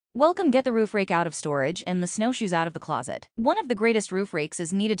Welcome. Get the roof rake out of storage and the snowshoes out of the closet. One of the greatest roof rakes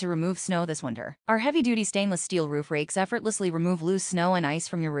is needed to remove snow this winter. Our heavy-duty stainless steel roof rakes effortlessly remove loose snow and ice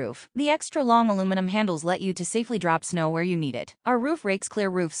from your roof. The extra long aluminum handles let you to safely drop snow where you need it. Our roof rakes clear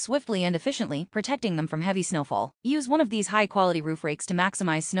roofs swiftly and efficiently, protecting them from heavy snowfall. Use one of these high-quality roof rakes to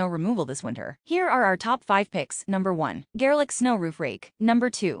maximize snow removal this winter. Here are our top 5 picks. Number 1. Garelick Snow Roof Rake. Number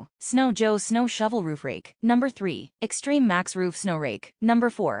 2. Snow Joe Snow Shovel Roof Rake. Number 3. Extreme Max Roof Snow Rake. Number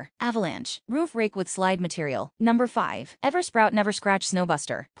 4. Avalanche Roof Rake with Slide Material. Number 5. Eversprout Never Scratch Snow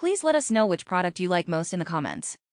Buster. Please let us know which product you like most in the comments.